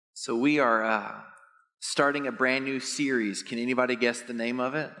So we are starting a brand new series. Can anybody guess the name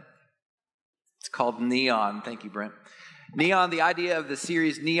of it? It's called Neon. Thank you, Brent. Neon, the idea of the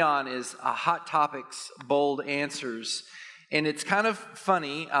series Neon is hot topics, bold answers. And it's kind of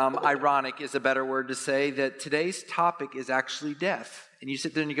funny, ironic is a better word to say, that today's topic is actually death. And you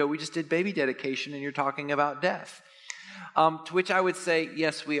sit there and you go, we just did baby dedication and you're talking about death. To which I would say,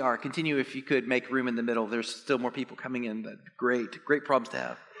 yes, we are. Continue if you could, make room in the middle. There's still more people coming in. Great problems to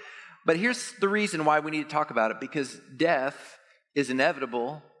have. But here's the reason why we need to talk about it, because death is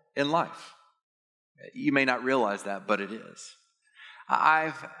inevitable in life. You may not realize that, but it is.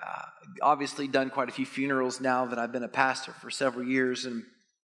 I've obviously done quite a few funerals now that I've been a pastor for several years, and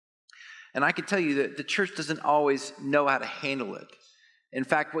I can tell you that the church doesn't always know how to handle it. In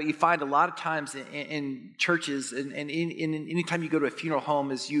fact, what you find a lot of times in churches and anytime you go to a funeral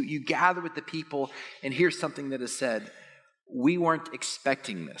home is you gather with the people, and here's something that is said: we weren't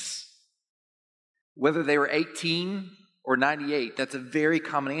expecting this. Whether they were 18 or 98, that's a very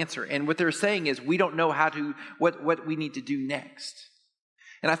common answer. And what they're saying is, we don't know what we need to do next.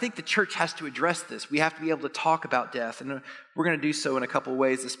 And I think the church has to address this. We have to be able to talk about death. And we're going to do so in a couple of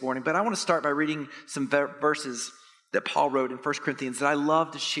ways this morning. But I want to start by reading some verses that Paul wrote in 1 Corinthians that I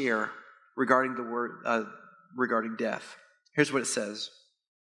love to share regarding regarding death. Here's what it says.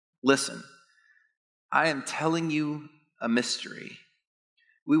 Listen, I am telling you a mystery.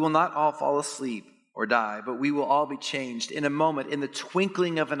 We will not all fall asleep or die, but we will all be changed in a moment, in the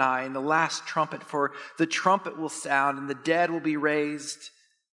twinkling of an eye, in the last trumpet. For the trumpet will sound, and the dead will be raised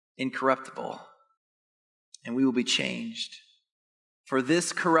incorruptible, and we will be changed. For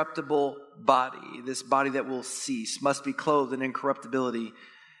this corruptible body, this body that will cease, must be clothed in incorruptibility,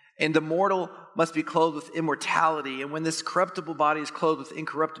 and the mortal must be clothed with immortality. And when this corruptible body is clothed with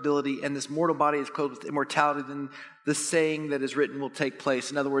incorruptibility, and this mortal body is clothed with immortality, then the saying that is written will take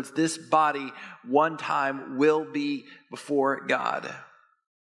place. In other words, this body one time will be before God.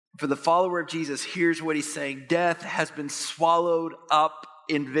 For the follower of Jesus, here's what he's saying: death has been swallowed up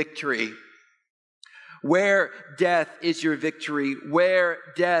in victory. Where, death, is your victory? Where,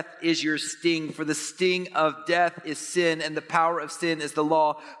 death, is your sting? For the sting of death is sin, and the power of sin is the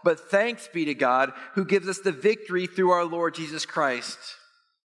law. But thanks be to God, who gives us the victory through our Lord Jesus Christ.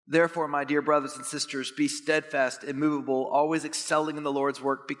 Therefore, my dear brothers and sisters, be steadfast, immovable, always excelling in the Lord's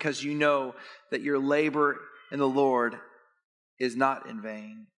work, because you know that your labor in the Lord is not in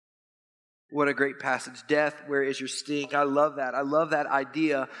vain. What a great passage. Death, where is your sting? I love that. I love that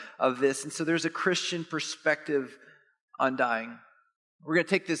idea of this. And so there's a Christian perspective on dying. We're going to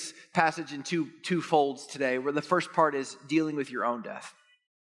take this passage in two folds today, where the first part is dealing with your own death.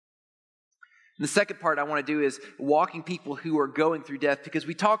 And the second part I want to do is walking people who are going through death, because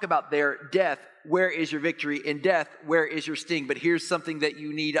we talk about their death, where is your victory? In death, where is your sting? But here's something that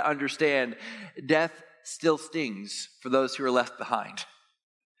you need to understand. Death still stings for those who are left behind.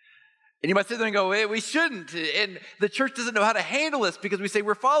 And you might sit there and go, hey, we shouldn't. And the church doesn't know how to handle this because we say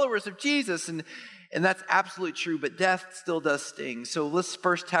we're followers of Jesus. And that's absolutely true, but death still does sting. So let's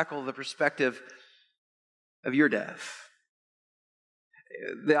first tackle the perspective of your death.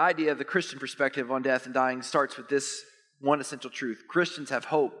 The idea of the Christian perspective on death and dying starts with this one essential truth. Christians have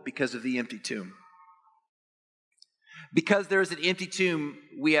hope because of the empty tomb. Because there is an empty tomb,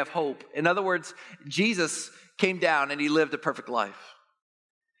 we have hope. In other words, Jesus came down and he lived a perfect life.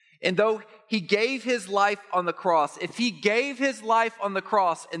 And though he gave his life on the cross, if he gave his life on the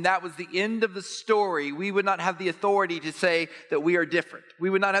cross and that was the end of the story, we would not have the authority to say that we are different.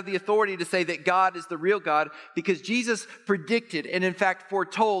 We would not have the authority to say that God is the real God, because Jesus predicted and in fact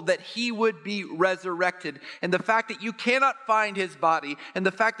foretold that he would be resurrected. And the fact that you cannot find his body, and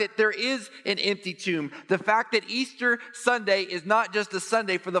the fact that there is an empty tomb, the fact that Easter Sunday is not just a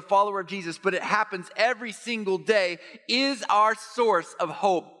Sunday for the follower of Jesus, but it happens every single day, is our source of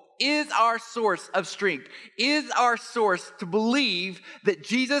hope. Is our source of strength, is our source to believe that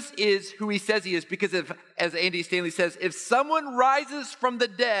Jesus is who he says he is. Because if, as Andy Stanley says, if someone rises from the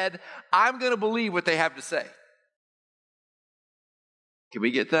dead, I'm going to believe what they have to say. Can we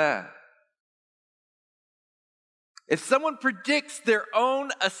get that? If someone predicts their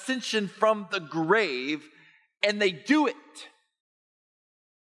own ascension from the grave and they do it,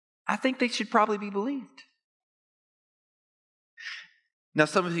 I think they should probably be believed. Now,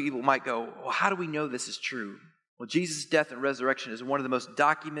 some of you people might go, well, how do we know this is true? Well, Jesus' death and resurrection is one of the most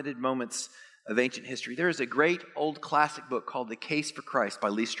documented moments of ancient history. There is a great old classic book called The Case for Christ by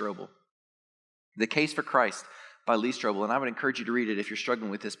Lee Strobel. The Case for Christ by Lee Strobel, and I would encourage you to read it if you're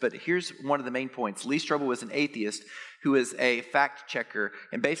struggling with this. But here's one of the main points. Lee Strobel was an atheist who was a fact checker,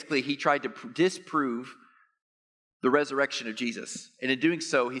 and basically he tried to disprove the resurrection of Jesus. And in doing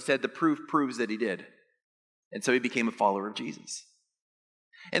so, he said the proof proves that he did. And so he became a follower of Jesus.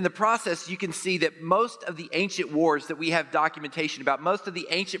 In the process, you can see that most of the ancient wars that we have documentation about, most of the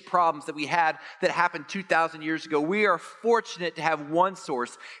ancient problems that we had that happened 2,000 years ago, we are fortunate to have one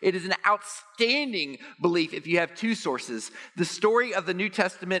source. It is an outstanding belief if you have two sources. The story of the New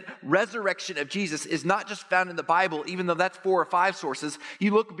Testament resurrection of Jesus is not just found in the Bible, even though that's 4 or 5 sources.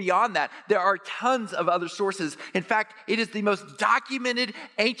 You look beyond that, there are tons of other sources. In fact, it is the most documented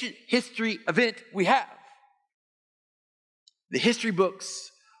ancient history event we have. The history books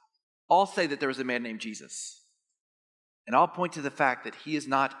all say that there was a man named Jesus. And I'll point to the fact that he is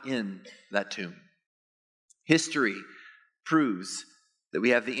not in that tomb. History proves that we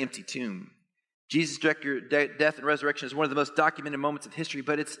have the empty tomb. Jesus' death and resurrection is one of the most documented moments of history,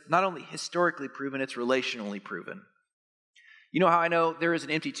 but it's not only historically proven, it's relationally proven. You know how I know there is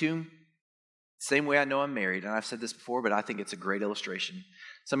an empty tomb? Same way I know I'm married. And I've said this before, but I think it's a great illustration.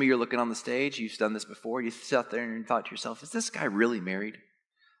 Some of you are looking on the stage. You've done this before. You sat there and you thought to yourself, is this guy really married?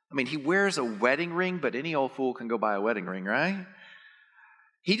 I mean, he wears a wedding ring, but any old fool can go buy a wedding ring, right?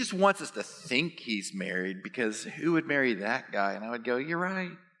 He just wants us to think he's married because who would marry that guy? And I would go, you're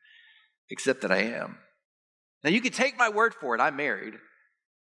right, except that I am. Now, you can take my word for it, I'm married.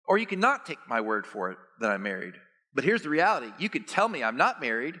 Or you can not take my word for it that I'm married. But here's the reality. You could tell me I'm not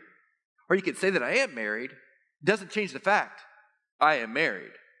married, or you could say that I am married. It doesn't change the fact I am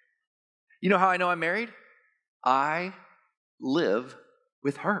married. You know how I know I'm married? I live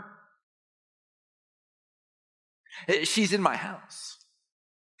with her. She's in my house.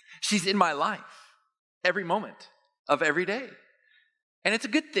 She's in my life every moment of every day. And it's a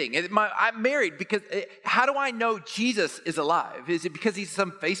good thing. I'm married because how do I know Jesus is alive? Is it because he's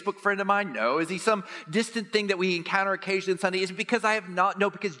some Facebook friend of mine? No. Is he some distant thing that we encounter occasionally on Sunday? Is it because I have not? No,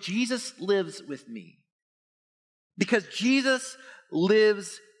 because Jesus lives with me. Because Jesus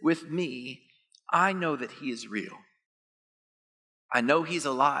lives with me, I know that he is real. I know he's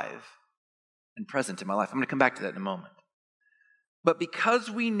alive and present in my life. I'm going to come back to that in a moment. But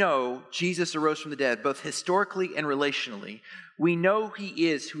because we know Jesus arose from the dead, both historically and relationally, we know he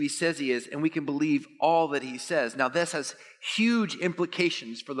is who he says he is, and we can believe all that he says. Now, this has huge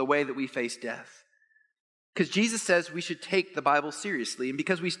implications for the way that we face death. Because Jesus says we should take the Bible seriously. And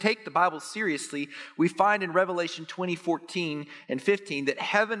because we take the Bible seriously, we find in Revelation 20:14 and 15 that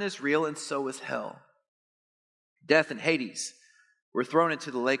heaven is real and so is hell. Death and Hades were thrown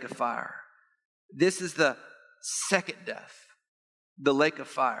into the lake of fire. This is the second death, the lake of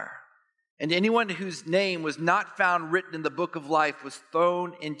fire. And anyone whose name was not found written in the book of life was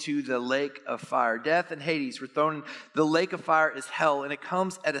thrown into the lake of fire. Death and Hades were thrown in the lake of fire is hell, and it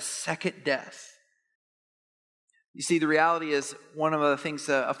comes at a second death. You see, the reality is, one of the things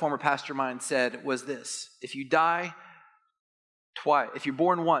a former pastor of mine said was this: if you die twice, if you're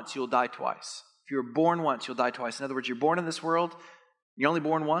born once, you'll die twice. If you're born once, you'll die twice. In other words, you're born in this world, you're only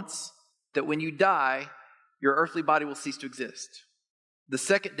born once, that when you die, your earthly body will cease to exist. The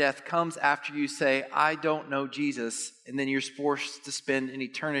second death comes after you say, I don't know Jesus, and then you're forced to spend an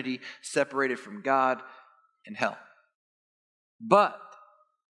eternity separated from God in hell. But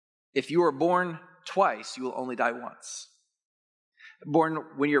if you are born twice, you will only die once. Born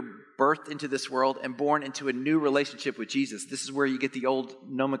when you're birthed into this world and born into a new relationship with Jesus. This is where you get the old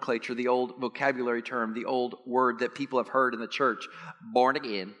nomenclature, the old vocabulary term, the old word that people have heard in the church, born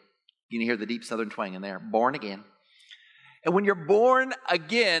again. You can hear the deep southern twang in there, born again. And when you're born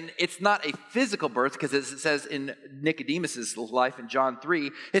again, it's not a physical birth, because as it says in Nicodemus's life in John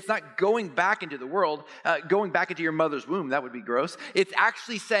 3, it's not going back into the world, going back into your mother's womb. That would be gross. It's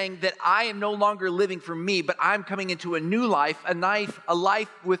actually saying that I am no longer living for me, but I'm coming into a new life, a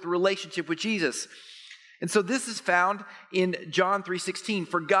life with relationship with Jesus. And so this is found in John 3:16.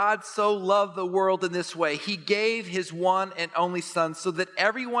 For God so loved the world in this way, he gave his one and only Son, so that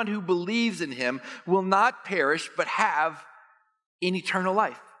everyone who believes in him will not perish, but have in eternal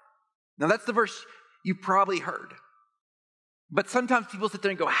life. Now that's the verse you probably heard. But sometimes people sit there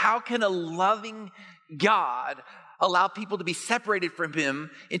and go, how can a loving God allow people to be separated from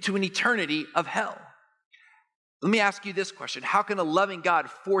him into an eternity of hell? Let me ask you this question. How can a loving God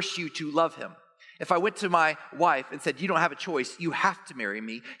force you to love him? If I went to my wife and said, you don't have a choice, you have to marry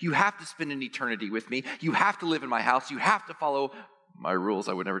me, you have to spend an eternity with me, you have to live in my house, you have to follow my rules.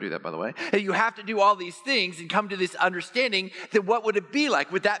 I would never do that, by the way. And you have to do all these things and come to this understanding, that what would it be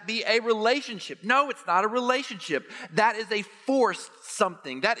like? Would that be a relationship? No, it's not a relationship. That is a forced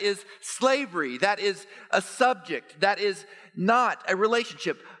something. That is slavery. That is a subject. That is not a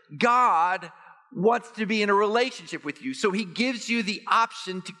relationship. God wants to be in a relationship with you, so he gives you the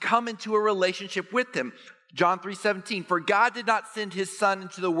option to come into a relationship with him. John 3:17, for God did not send his son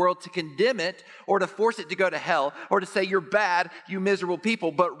into the world to condemn it or to force it to go to hell or to say you're bad, you miserable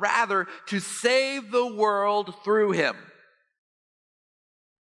people, but rather to save the world through him.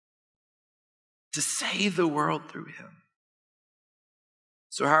 To save the world through him.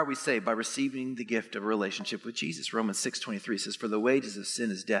 So how are we saved? By receiving the gift of a relationship with Jesus. Romans 6:23 says, for the wages of sin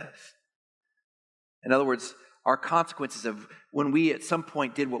is death. In other words, our consequences of when we at some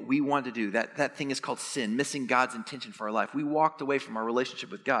point did what we wanted to do, that thing is called sin, missing God's intention for our life. We walked away from our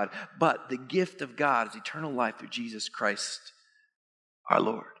relationship with God, but the gift of God is eternal life through Jesus Christ, our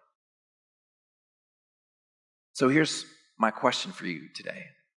Lord. So here's my question for you today,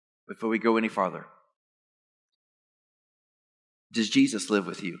 before we go any farther. Does Jesus live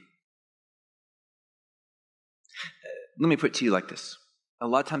with you? Let me put it to you like this. A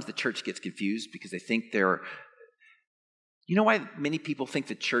lot of times the church gets confused because they think you know why many people think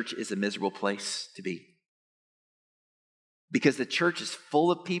the church is a miserable place to be? Because the church is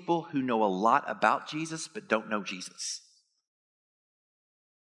full of people who know a lot about Jesus but don't know Jesus.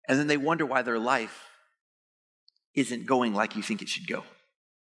 And then they wonder why their life isn't going like you think it should go.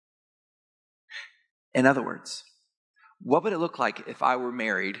 In other words, what would it look like if I were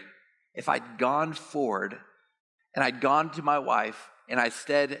married, if I'd gone forward and I'd gone to my wife and I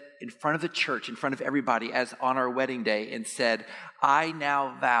stood in front of the church, in front of everybody as on our wedding day and said, I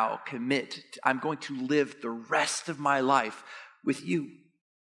now vow, I'm going to live the rest of my life with you.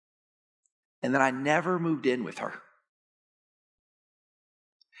 And then I never moved in with her.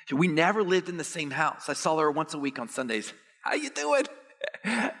 So we never lived in the same house. I saw her once a week on Sundays. How you doing?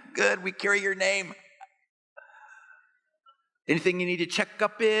 Good, we carry your name. Anything you need to check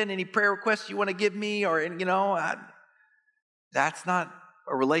up in, any prayer requests you want to give me, or, that's not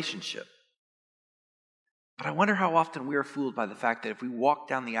a relationship. But I wonder how often we are fooled by the fact that if we walk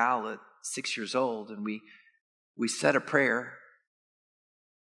down the aisle at 6 years old and we said a prayer,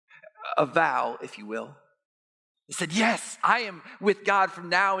 a vow, if you will, it said, yes, I am with God from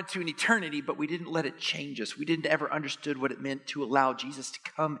now into an eternity, but we didn't let it change us. We didn't ever understood what it meant to allow Jesus to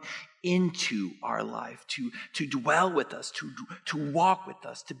come into our life, to dwell with us, to walk with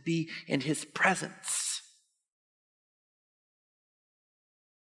us, to be in his presence.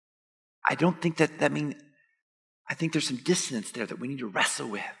 I don't think I think there's some dissonance there that we need to wrestle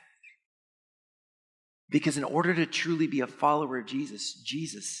with. Because in order to truly be a follower of Jesus,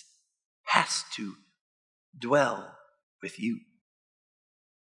 Jesus has to dwell with you.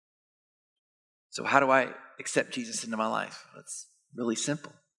 So how do I accept Jesus into my life? It's really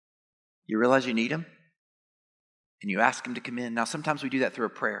simple. You realize you need him, and you ask him to come in. Now, sometimes we do that through a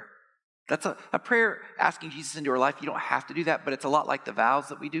prayer. That's a prayer asking Jesus into our life. You don't have to do that, but it's a lot like the vows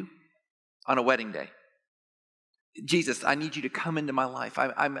that we do on a wedding day. Jesus, I need you to come into my life.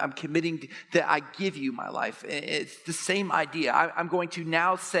 I'm committing that I give you my life. It's the same idea. I'm going to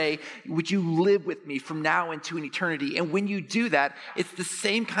now say, would you live with me from now into an eternity? And when you do that, it's the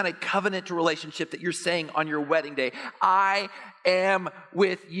same kind of covenant relationship that you're saying on your wedding day. I am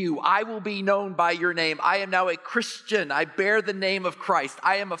with you. I will be known by your name. I am now a Christian. I bear the name of Christ.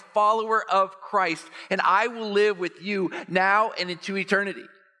 I am a follower of Christ, and I will live with you now and into eternity.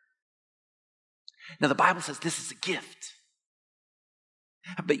 Now, the Bible says this is a gift.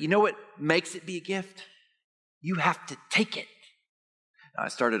 But you know what makes it be a gift? You have to take it. Now, I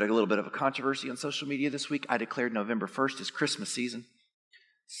started a little bit of a controversy on social media this week. I declared November 1st is Christmas season.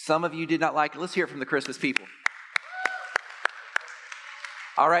 Some of you did not like it. Let's hear it from the Christmas people.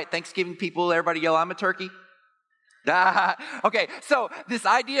 All right, Thanksgiving people, everybody yell, I'm a turkey. Okay, so this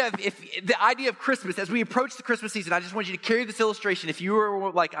idea of Christmas, as we approach the Christmas season, I just want you to carry this illustration. If you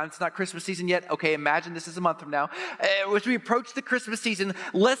were like, it's not Christmas season yet, okay, imagine this is a month from now. As we approach the Christmas season,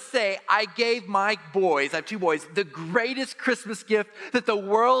 let's say I gave my boys, I have two boys, the greatest Christmas gift that the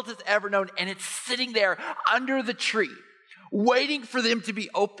world has ever known, and it's sitting there under the tree, waiting for them to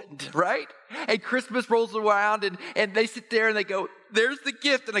be opened, right? And Christmas rolls around, and they sit there and they go, there's the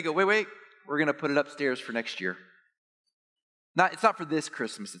gift. And I go, wait, we're going to put it upstairs for next year. It's not for this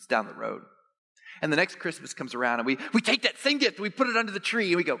Christmas, it's down the road. And the next Christmas comes around and we take that same gift, we put it under the tree,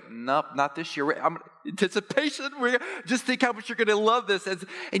 and we go, nope, not this year. Anticipation, just think how much you're going to love this.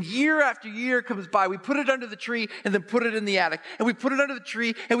 And year after year comes by, we put it under the tree and then put it in the attic. And we put it under the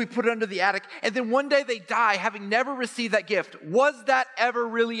tree and we put it under the attic. And then one day they die having never received that gift. Was that ever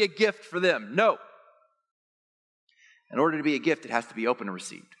really a gift for them? No. In order to be a gift, it has to be open and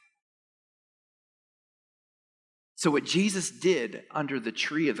received. So what Jesus did under the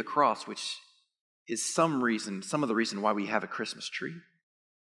tree of the cross, which is some of the reason why we have a Christmas tree,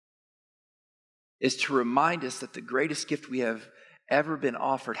 is to remind us that the greatest gift we have ever been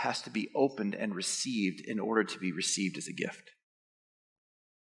offered has to be opened and received in order to be received as a gift.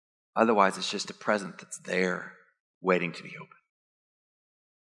 Otherwise, it's just a present that's there waiting to be opened.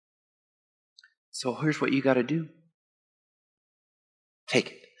 So here's what you got to do.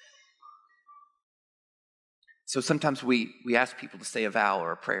 Take it. So sometimes we ask people to say a vow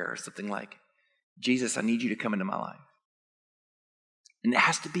or a prayer or something like, Jesus, I need you to come into my life. And it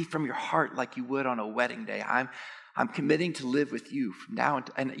has to be from your heart like you would on a wedding day. I'm committing to live with you from now on.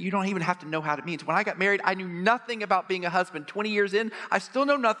 And you don't even have to know how it means. When I got married, I knew nothing about being a husband. 20 years in, I still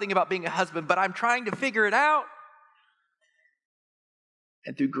know nothing about being a husband, but I'm trying to figure it out.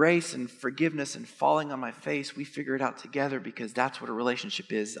 And through grace and forgiveness and falling on my face, we figure it out together because that's what a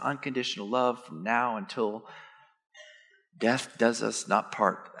relationship is. Unconditional love from now until death does us not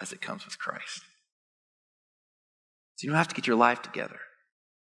part as it comes with Christ. So you don't have to get your life together,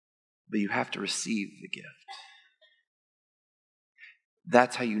 but you have to receive the gift.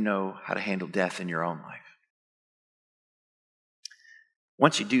 That's how you know how to handle death in your own life.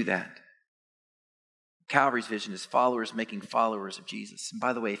 Once you do that, Calvary's vision is followers making followers of Jesus. And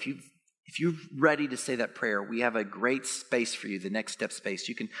by the way, if you're ready to say that prayer, we have a great space for you, the Next Step space.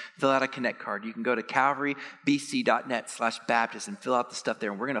 You can fill out a Connect card. You can go to calvarybc.net/Baptist and fill out the stuff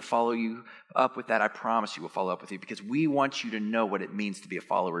there. And we're going to follow you up with that. I promise you we'll follow up with you because we want you to know what it means to be a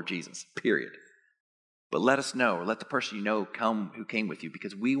follower of Jesus, period. But let us know, or let the person you know come who came with you,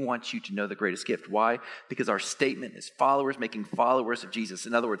 because we want you to know the greatest gift. Why? Because our statement is followers making followers of Jesus.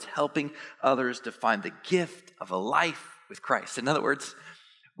 In other words, helping others to find the gift of a life with Christ. In other words,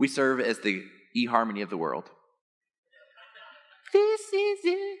 we serve as the eHarmony of the world. This is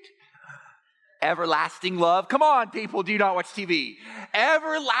it. Everlasting love. Come on, people, do you not watch TV?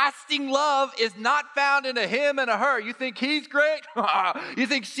 Everlasting love is not found in a him and a her. You think he's great? You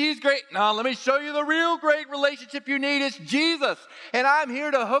think she's great? No, let me show you the real great relationship you need. It's Jesus. And I'm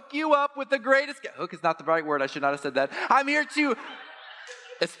here to hook you up with the greatest. Hook is not the right word. I should not have said that. I'm here to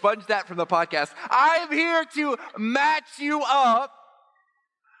expunge that from the podcast. I'm here to match you up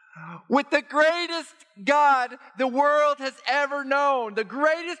with the greatest God the world has ever known. The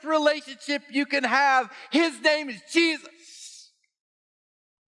greatest relationship you can have. His name is Jesus.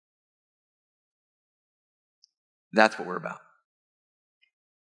 That's what we're about.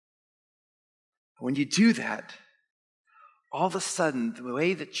 When you do that, all of a sudden, the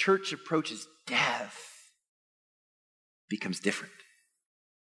way the church approaches death becomes different.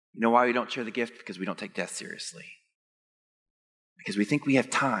 You know why we don't share the gift? Because we don't take death seriously. Because we think we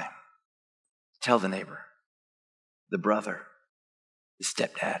have time to tell the neighbor, the brother, the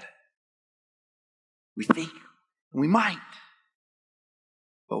stepdad. We think, and we might.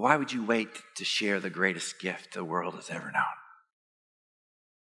 But why would you wait to share the greatest gift the world has ever known?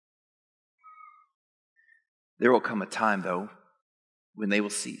 There will come a time, though, when they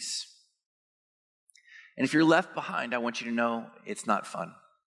will cease. And if you're left behind, I want you to know it's not fun.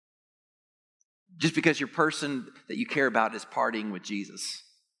 Just because your person that you care about is partying with Jesus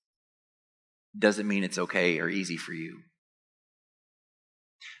doesn't mean it's okay or easy for you.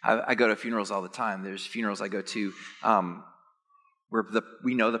 I go to funerals all the time. There's funerals I go to where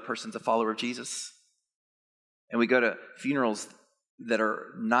we know the person's a follower of Jesus. And we go to funerals that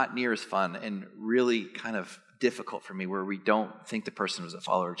are not near as fun and really kind of difficult for me, where we don't think the person was a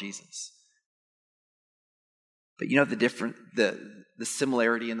follower of Jesus. But you know the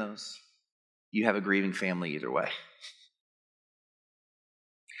similarity in those? You have a grieving family either way.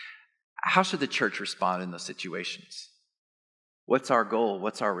 How should the church respond in those situations? What's our goal?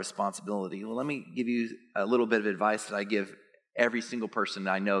 What's our responsibility? Well, let me give you a little bit of advice that I give every single person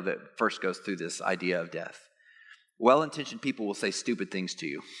I know that first goes through this idea of death. Well-intentioned people will say stupid things to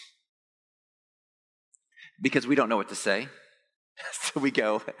you because we don't know what to say. So we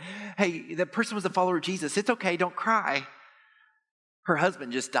go, hey, that person was a follower of Jesus. It's okay, don't cry. Her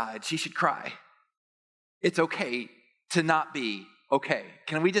husband just died. She should cry. It's okay to not be okay.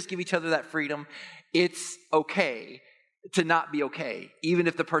 Can we just give each other that freedom? It's okay to not be okay, even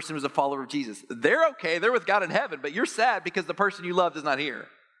if the person was a follower of Jesus. They're okay. They're with God in heaven, but you're sad because the person you loved is not here.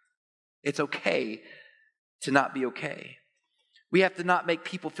 It's okay to not be okay. We have to not make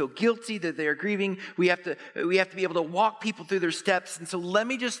people feel guilty that they are grieving. We have to be able to walk people through their steps. And so let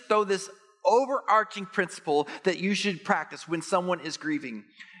me just throw this overarching principle that you should practice when someone is grieving.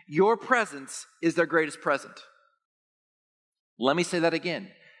 Your presence is their greatest present. Let me say that again.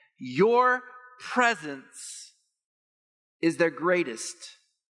 Your presence is their greatest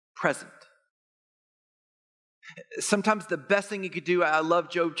present. Sometimes the best thing you could do, I love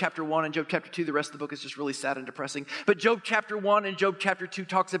Job chapter 1 and Job chapter 2. The rest of the book is just really sad and depressing. But Job chapter 1 and Job chapter 2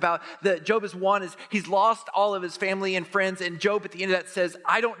 talks about that Job is he's lost all of his family and friends. And Job at the end of that says,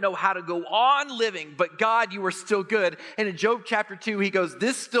 I don't know how to go on living, but God, you are still good. And in Job chapter 2, he goes,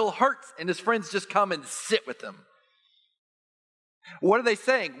 this still hurts. And his friends just come and sit with him. What are they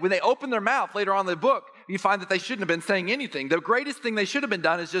saying? When they open their mouth later on in the book, you find that they shouldn't have been saying anything. The greatest thing they should have been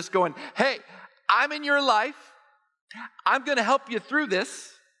done is just going, hey, I'm in your life. I'm going to help you through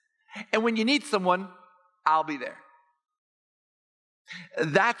this. And when you need someone, I'll be there.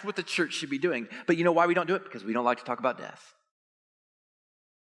 That's what the church should be doing. But you know why we don't do it? Because we don't like to talk about death.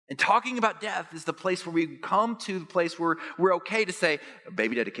 And talking about death is the place where we come to the place where we're okay to say,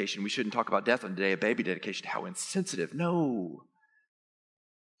 baby dedication, we shouldn't talk about death on the day of baby dedication. How insensitive. No.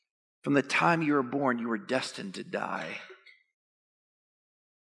 From the time you were born, you were destined to die.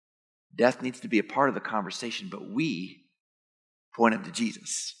 Death needs to be a part of the conversation, but we point them to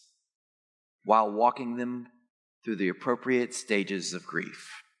Jesus while walking them through the appropriate stages of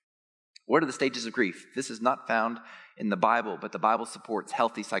grief. What are the stages of grief? This is not found in the Bible, but the Bible supports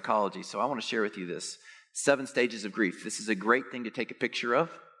healthy psychology. So I want to share with you this. 7 stages of grief. This is a great thing to take a picture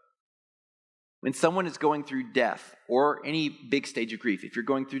of. When someone is going through death or any big stage of grief, if you're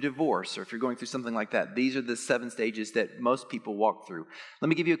going through divorce or if you're going through something like that, these are the 7 stages that most people walk through. Let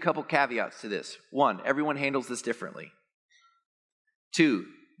me give you a couple caveats to this. 1, everyone handles this differently. 2,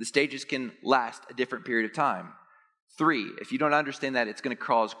 the stages can last a different period of time. 3, if you don't understand that, it's going to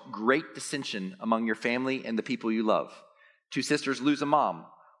cause great dissension among your family and the people you love. 2 sisters lose a mom.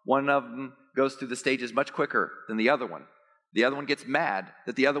 One of them goes through the stages much quicker than the other one. The other one gets mad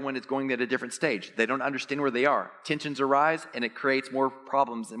that the other one is going at a different stage. They don't understand where they are. Tensions arise, and it creates more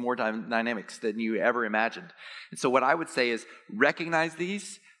problems and more dynamics than you ever imagined. And so what I would say is recognize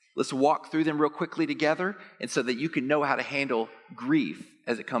these. Let's walk through them real quickly together, and so that you can know how to handle grief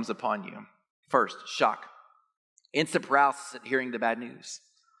as it comes upon you. First, shock. Instant paralysis at hearing the bad news.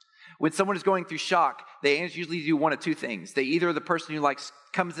 When someone is going through shock, they usually do one of 2 things. They either are the person who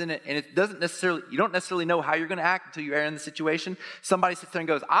comes in and you don't necessarily know how you're going to act until you are in the situation. Somebody sits there and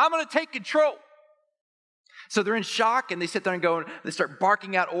goes, I'm going to take control. So they're in shock and they sit there and go, they start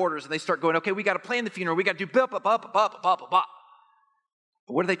barking out orders and they start going, okay, we got to plan the funeral. We got to do blah, blah, blah, blah, blah, blah, blah, blah.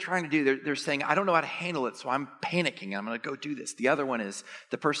 But what are they trying to do? They're saying, I don't know how to handle it, so I'm panicking. I'm going to go do this. The other one is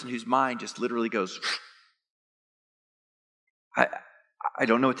the person whose mind just literally goes, I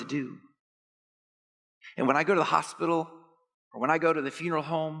don't know what to do. And when I go to the hospital, or when I go to the funeral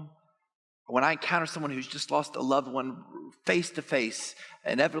home, or when I encounter someone who's just lost a loved one face to face,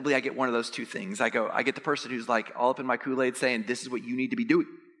 inevitably I get one of those 2 things. I get the person who's like all up in my Kool-Aid saying, this is what you need to be doing.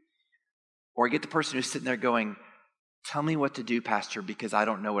 Or I get the person who's sitting there going, tell me what to do, Pastor, because I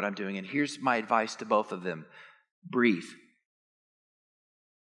don't know what I'm doing. And here's my advice to both of them. Breathe.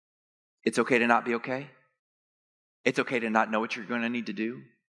 It's okay to not be okay. It's okay to not know what you're going to need to do.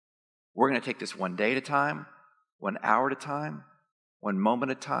 We're going to take this one day at a time, 1 hour at a time, 1 moment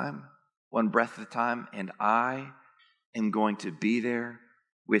at a time, 1 breath at a time, and I am going to be there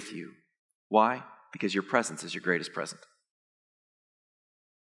with you. Why? Because your presence is your greatest present.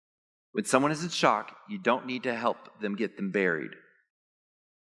 When someone is in shock, you don't need to help them get them buried.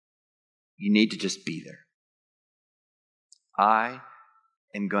 You need to just be there. I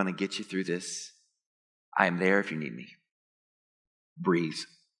am going to get you through this. I am there if you need me. Breathe.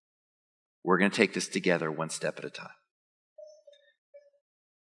 We're going to take this together 1 step at a time.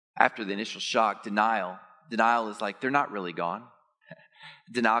 After the initial shock, denial is like they're not really gone.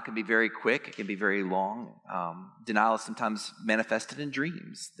 Denial can be very quick. It can be very long. Denial is sometimes manifested in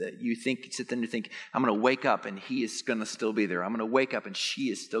dreams that you sit there and you think, I'm going to wake up and he is going to still be there. I'm going to wake up and she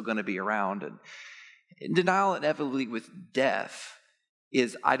is still going to be around. And denial inevitably with death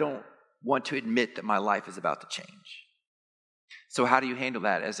is I don't want to admit that my life is about to change. So how do you handle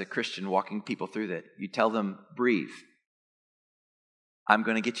that as a Christian walking people through that? You tell them, breathe. I'm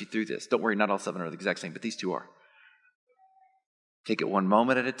going to get you through this. Don't worry, not all 7 are the exact same, but these 2 are. Take it 1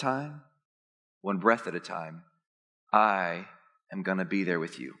 moment at a time, 1 breath at a time. I am going to be there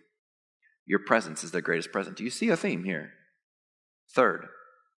with you. Your presence is their greatest present. Do you see a theme here? Third,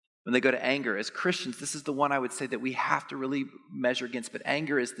 when they go to anger, as Christians, this is the one I would say that we have to really measure against. But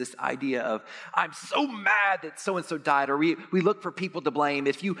anger is this idea of, I'm so mad that so-and-so died, or we look for people to blame.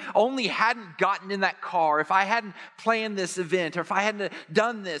 If you only hadn't gotten in that car, if I hadn't planned this event, or if I hadn't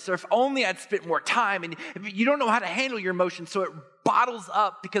done this, or if only I'd spent more time. And you don't know how to handle your emotions, so it bottles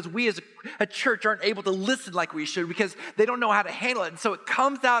up because we as a church aren't able to listen like we should because they don't know how to handle it. And so it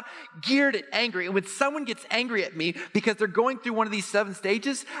comes out geared at angry. And when someone gets angry at me because they're going through one of these 7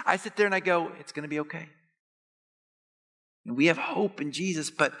 stages, I sit there and I go, it's going to be okay. And we have hope in Jesus,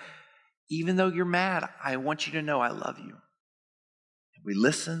 but even though you're mad, I want you to know I love you. And we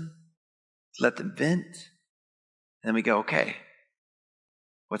listen, let them vent, and then we go, okay,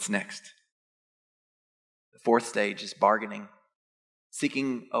 what's next? The fourth stage is bargaining.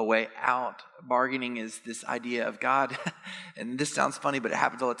 Seeking a way out. Bargaining is this idea of God, and this sounds funny, but it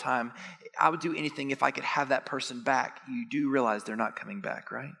happens all the time. I would do anything if I could have that person back. You do realize they're not coming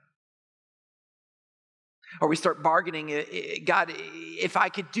back, right? Or we start bargaining, God, if I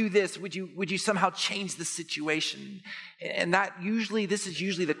could do this, would you somehow change the situation? And this is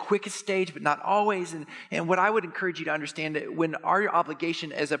usually the quickest stage, but not always. And what I would encourage you to understand, when our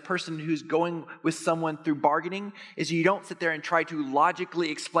obligation as a person who's going with someone through bargaining is you don't sit there and try to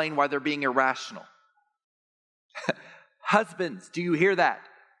logically explain why they're being irrational. Husbands, do you hear that?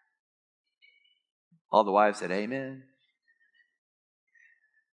 All the wives said, amen.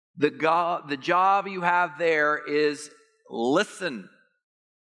 The job you have there is listen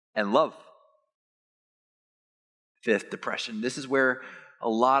and love. Fifth, depression. This is where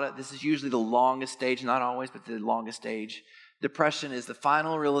this is usually the longest stage, not always, but the longest stage. Depression is the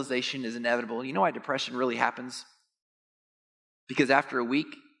final realization is inevitable. You know why depression really happens? Because after a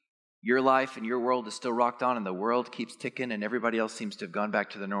week, your life and your world is still rocked on and the world keeps ticking and everybody else seems to have gone back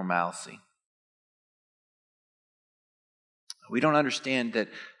to the normalcy. We don't understand that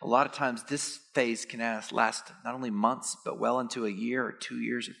a lot of times this phase can last not only months, but well into a year or 2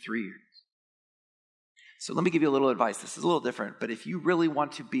 years or 3 years. So let me give you a little advice. This is a little different, but if you really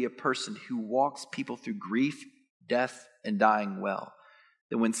want to be a person who walks people through grief, death, and dying well,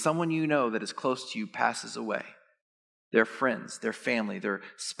 then when someone you know that is close to you passes away, their friends, their family, their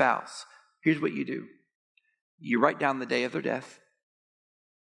spouse, here's what you do. You write down the day of their death,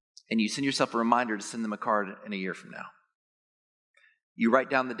 and you send yourself a reminder to send them a card in a year from now. You write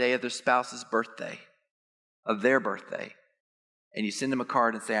down the day of their spouse's birthday, of their birthday, and you send them a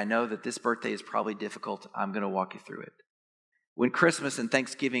card and say, I know that this birthday is probably difficult. I'm going to walk you through it. When Christmas and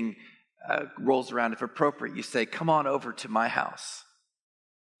Thanksgiving rolls around, if appropriate, you say, come on over to my house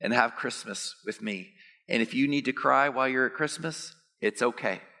and have Christmas with me. And if you need to cry while you're at Christmas, it's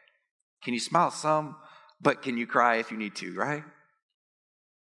okay. Can you smile some? But can you cry if you need to, right?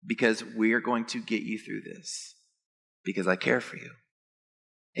 Because we are going to get you through this because I care for you.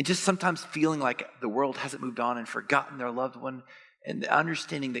 And just sometimes feeling like the world hasn't moved on and forgotten their loved one, and the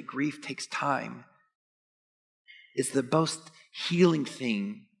understanding that grief takes time is the most healing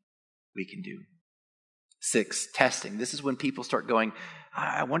thing we can do. 6, testing. This is when people start going,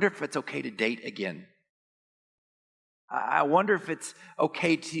 I wonder if it's okay to date again. I wonder if it's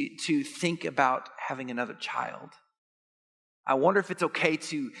okay to think about having another child. I wonder if it's okay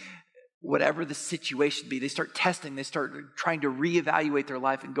to, whatever the situation be, they start testing, they start trying to reevaluate their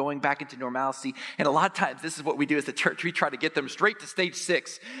life and going back into normalcy. And a lot of times, this is what we do as a church. We try to get them straight to stage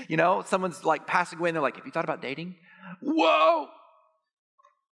 6. You know, someone's like passing away and they're like, have you thought about dating? Whoa!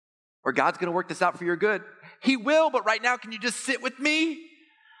 Or God's going to work this out for your good. He will, but right now, can you just sit with me?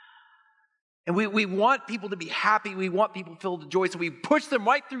 And we want people to be happy. We want people filled with joy. So we push them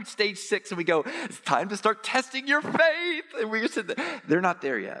right through stage 6 and we go, it's time to start testing your faith. And we're sitting there. They're not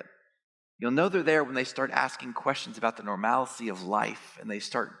there yet. You'll know they're there when they start asking questions about the normalcy of life.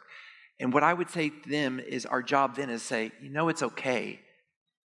 And what I would say to them is our job then is say, you know, it's okay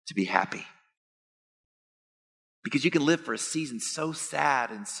to be happy. Because you can live for a season so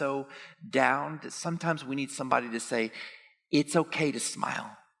sad and so down that sometimes we need somebody to say, it's okay to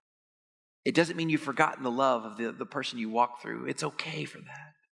smile. It doesn't mean you've forgotten the love of the person you walk through. It's okay for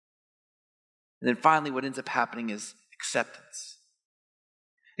that. And then finally, what ends up happening is acceptance.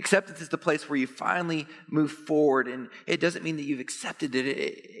 Acceptance is the place where you finally move forward, and it doesn't mean that you've accepted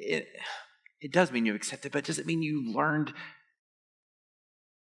it. It does mean you've accepted, but it doesn't mean you learned.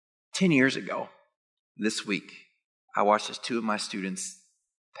 10 years ago, this week, I watched as 2 of my students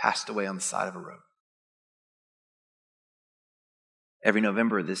passed away on the side of a road. Every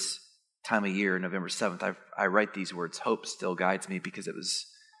November, this time of year, November 7th, I write these words, hope still guides me, because it was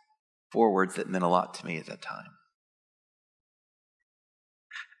 4 words that meant a lot to me at that time.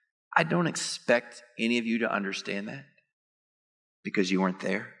 I don't expect any of you to understand that because you weren't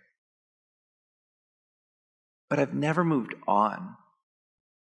there. But I've never moved on.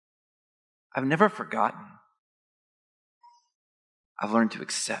 I've never forgotten. I've learned to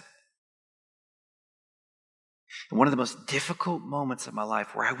accept. And one of the most difficult moments of my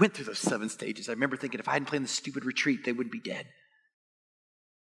life where I went through those 7 stages, I remember thinking if I hadn't planned the stupid retreat, they would be dead.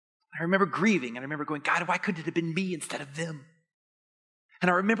 I remember grieving, and I remember going, God, why couldn't it have been me instead of them? And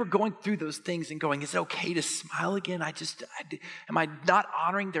I remember going through those things and going, is it okay to smile again? Am I not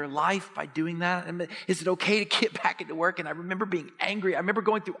honoring their life by doing that? Is it okay to get back into work? And I remember being angry. I remember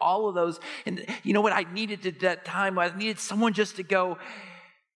going through all of those. And you know what I needed at that time? I needed someone just to go,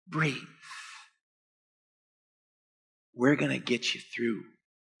 breathe. We're going to get you through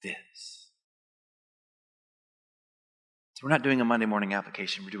this. So we're not doing a Monday morning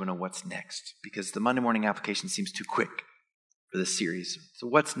application. We're doing a what's next, because the Monday morning application seems too quick for this series. So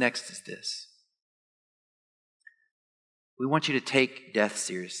what's next is this. We want you to take death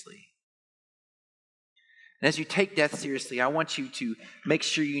seriously. And as you take death seriously, I want you to make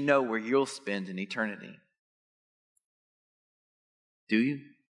sure you know where you'll spend an eternity. Do you?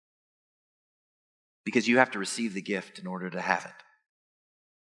 Because you have to receive the gift in order to have it.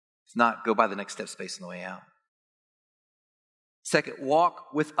 It's not go by the next step space on the way out. Second, walk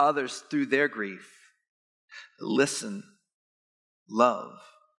with others through their grief. Listen, love,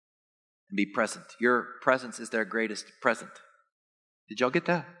 and be present. Your presence is their greatest present. Did y'all get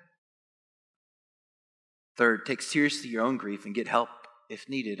that? Third, take seriously your own grief and get help if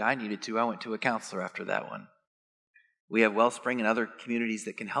needed. I needed to. I went to a counselor after that one. We have Wellspring and other communities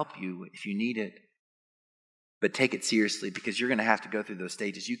that can help you if you need it. But take it seriously, because you're going to have to go through those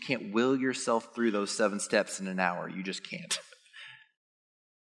stages. You can't will yourself through those 7 steps in an hour. You just can't.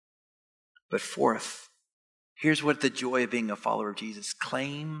 But fourth, here's what the joy of being a follower of Jesus.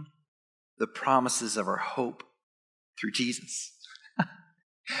 Claim the promises of our hope through Jesus.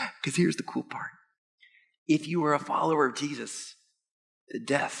 Because here's the cool part. If you are a follower of Jesus,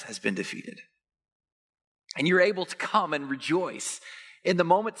 death has been defeated. And you're able to come and rejoice in the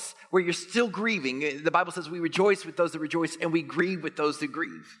moments where you're still grieving. The Bible says we rejoice with those that rejoice and we grieve with those that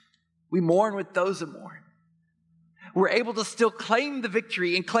grieve. We mourn with those that mourn. We're able to still claim the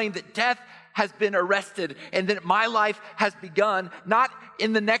victory and claim that death has been arrested and that my life has begun, not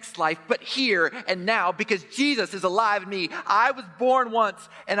in the next life, but here and now, because Jesus is alive in me. I was born once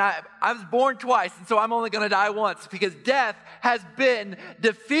and I was born twice, and so I'm only going to die once, because death has been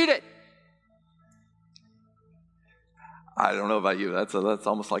defeated. I don't know about you. That's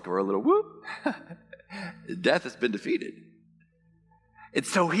almost like we're a little whoop. Death has been defeated. And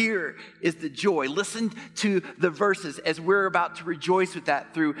so here is the joy. Listen to the verses as we're about to rejoice with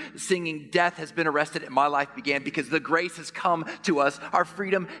that through singing, death has been arrested and my life began, because the grace has come to us. Our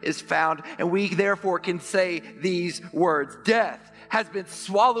freedom is found, and we therefore can say these words. Death has been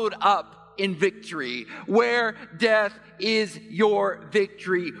swallowed up in victory. Where death is your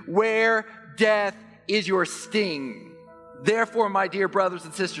victory, where death is your sting. Therefore, my dear brothers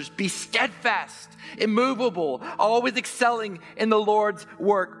and sisters, be steadfast, immovable, always excelling in the Lord's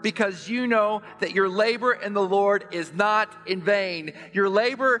work, because you know that your labor in the Lord is not in vain. Your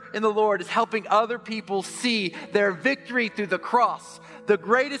labor in the Lord is helping other people see their victory through the cross, the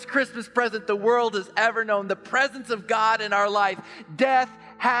greatest Christmas present the world has ever known, the presence of God in our life. Death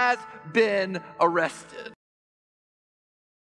has been arrested.